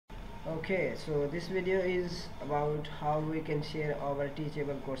Okay, so this video is about how we can share our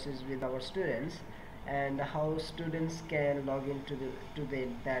teachable courses with our students and how students can log into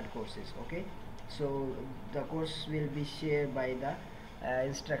that courses. Okay, so the course will be shared by the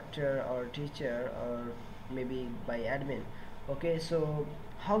instructor or teacher or maybe by admin. Okay, so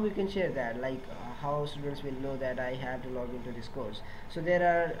how we can share that, like how students will know that I have to log into this course. So there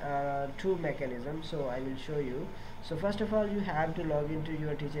are two mechanisms, so I will show you. So first of all, you have to log into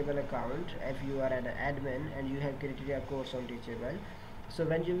your Teachable account if you are an admin and you have created a course on Teachable. So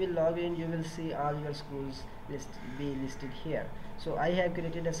when you will log in, you will see all your schools be listed here. So I have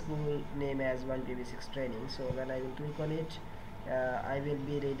created a school name as 1PV6 training. So when I will click on it, I will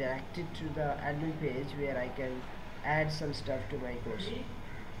be redirected to the admin page where I can add some stuff to my course.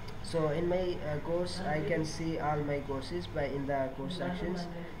 So in my course I can see all my courses by in the course sections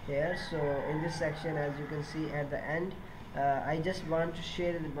here. So in this section, as you can see at the end, I just want to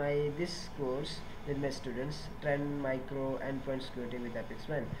share this course with my students, Trend Micro Endpoint Security with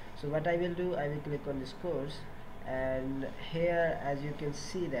Apex1. So what I will do, I will click on this course, and here as you can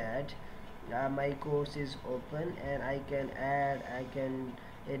see that my course is open and I can add, I can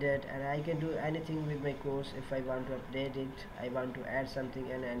edit, and I can do anything with my course. If I want to update it, I want to add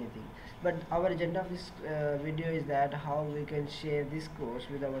something and anything. But our agenda of this video is that how we can share this course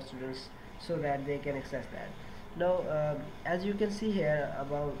with our students so that they can access that. Now as you can see here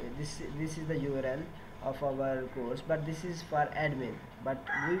about this is the URL of our course, but this is for admin. But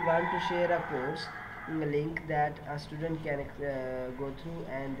we want to share a course link that a student can go through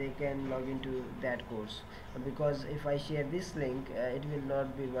and they can log into that course, because if I share this link, it will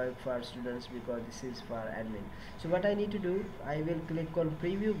not be work for students because this is for admin. So what I need to do, I will click on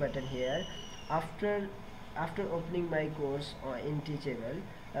preview button here. After opening my course in Teachable,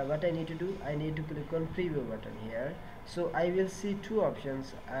 what I need to do, I need to click on preview button here. So I will see two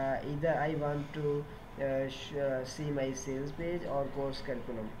options, either I want to see my sales page or course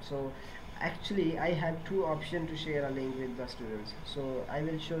curriculum. So actually I have two options to share a link with the students, so I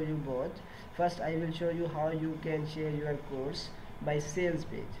will show you both. First I will show you how you can share your course by sales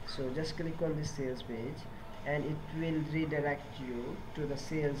page. So just click on this sales page and it will redirect you to the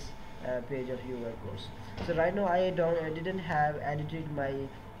sales page of your course. So right now I didn't have edited my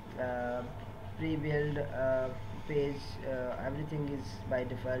uh, pre-build page. Everything is by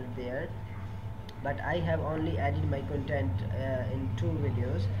default there, but I have only added my content in two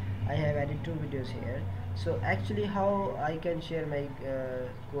videos. I have added two videos here. So actually how I can share my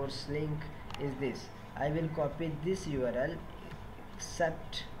course link is this. I will copy this URL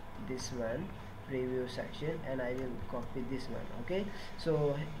except this one, preview section, and I will copy this one. Okay,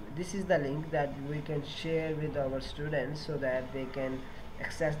 so this is the link that we can share with our students so that they can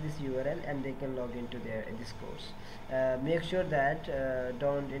access this URL and they can log into this course. Make sure that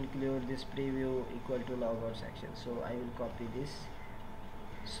don't include this preview equal to logout section. So I will copy this.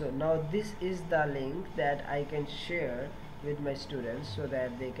 So now this is the link that I can share with my students so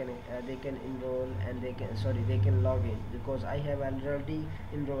that they can enroll and they can log in, because I have already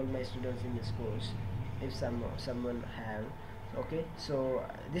enrolled my students in this course if someone have. Okay, so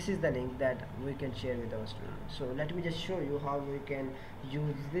this is the link that we can share with our students. So let me just show you how we can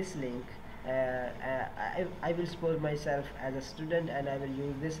use this link. I will suppose myself as a student and I will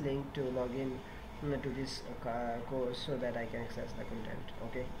use this link to log in to this course so that I can access the content.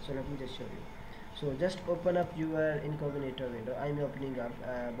 Okay, so let me just show you. So just open up your incognito window. I'm opening up,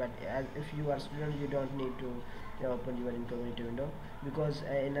 but if you are student, you don't need to open your incognito window, because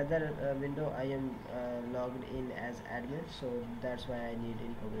another window I am logged in as admin, so that's why I need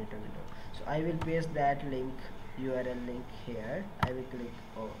incognito window. So I will paste that link, URL link here. I will click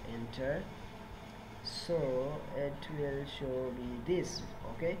enter, so it will show me this.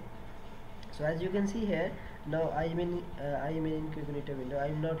 Okay, so as you can see here, now I am in incognito window. I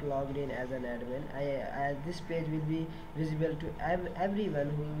am not logged in as an admin. This page will be visible to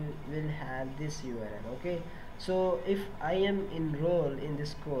everyone who will have this URL. Okay, so if I am enrolled in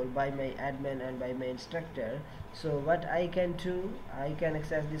this course by my admin and by my instructor, so what I can do, I can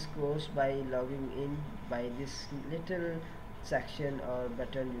access this course by logging in by this little section or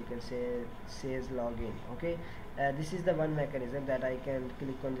button, you can say says login. Okay, this is the one mechanism that I can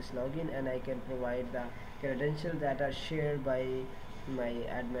click on this login and I can provide the credentials that are shared by my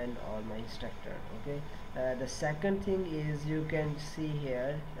admin or my instructor. Okay, the second thing is, you can see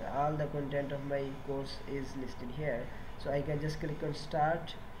here all the content of my course is listed here. So I can just click on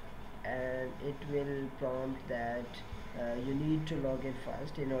start and it will prompt that you need to log in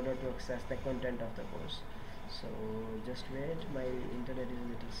first in order to access the content of the course. So just wait, my internet is a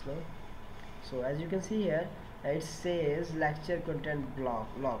little slow. So as you can see here, it says lecture content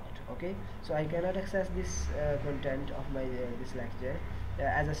locked. Okay, so I cannot access this content of my this lecture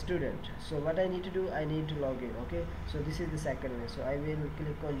as a student. So what I need to do, I need to log in. Okay, so this is the second way. So I will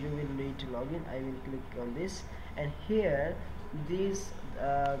click on you will need to log in. I will click on this, and here these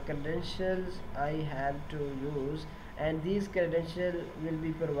credentials I have to use, and these credentials will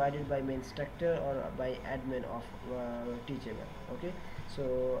be provided by my instructor or by admin of Teachable. Okay,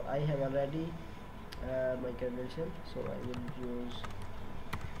 so I have already my credential, so I will use,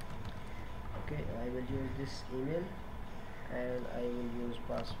 okay, I will use this email, and I will use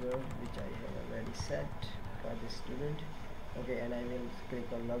password which I have already set for this student. Okay, and I will click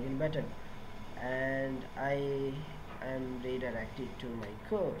on login button, and I am redirected to my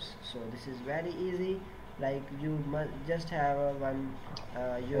course. So this is very easy. Like, you must just have a one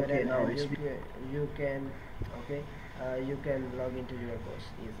URL, okay, and you can, okay, you can log into your course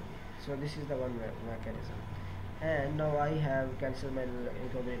easily. So this is the one mechanism. And now I have cancelled my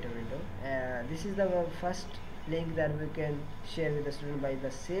incognito window. This is the first link that we can share with the student by the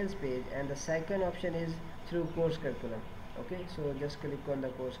sales page, and the second option is through course curriculum. Okay, so just click on the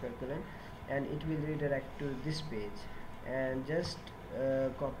course curriculum, and it will redirect to this page, and just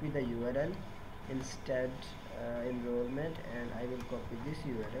copy the URL instead enrollment, and I will copy this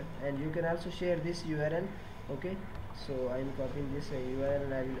URL, and you can also share this URL. Okay, so I am copying this URL,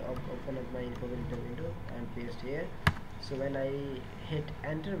 and I will open up my incognito window and paste here. So when I hit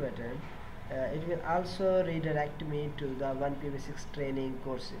enter button, it will also redirect me to the 1PV6 training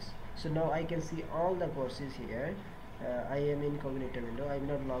courses. So now I can see all the courses here. I am in incognito window. I am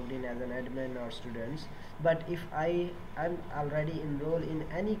not logged in as an admin or students, but if I am already enrolled in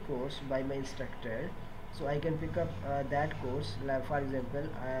any course by my instructor, so I can pick up that course. Like, for example,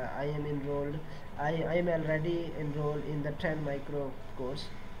 I am enrolled, I am already enrolled in the 10 micro course.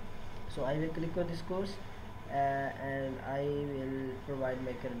 So I will click on this course, and I will provide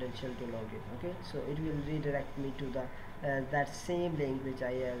my credential to log in. Okay, so it will redirect me to the that same link which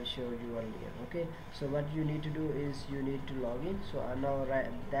I have showed you earlier. Okay, so what you need to do is you need to log in. So now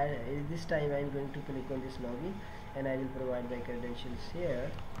this time I am going to click on this login, and I will provide my credentials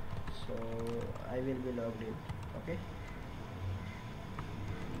here. So I will be logged in. Okay,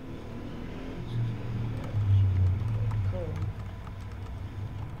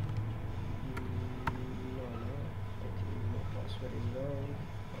 password is wrong.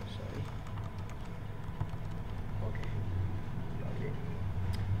 Oh, sorry.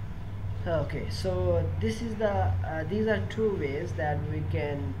 Okay, so this is the these are two ways that we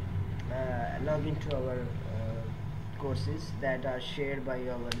can log into our courses that are shared by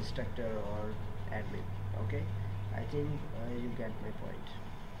our instructor or admin. Okay, I think you get my point.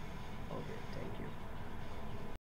 Okay, thank you.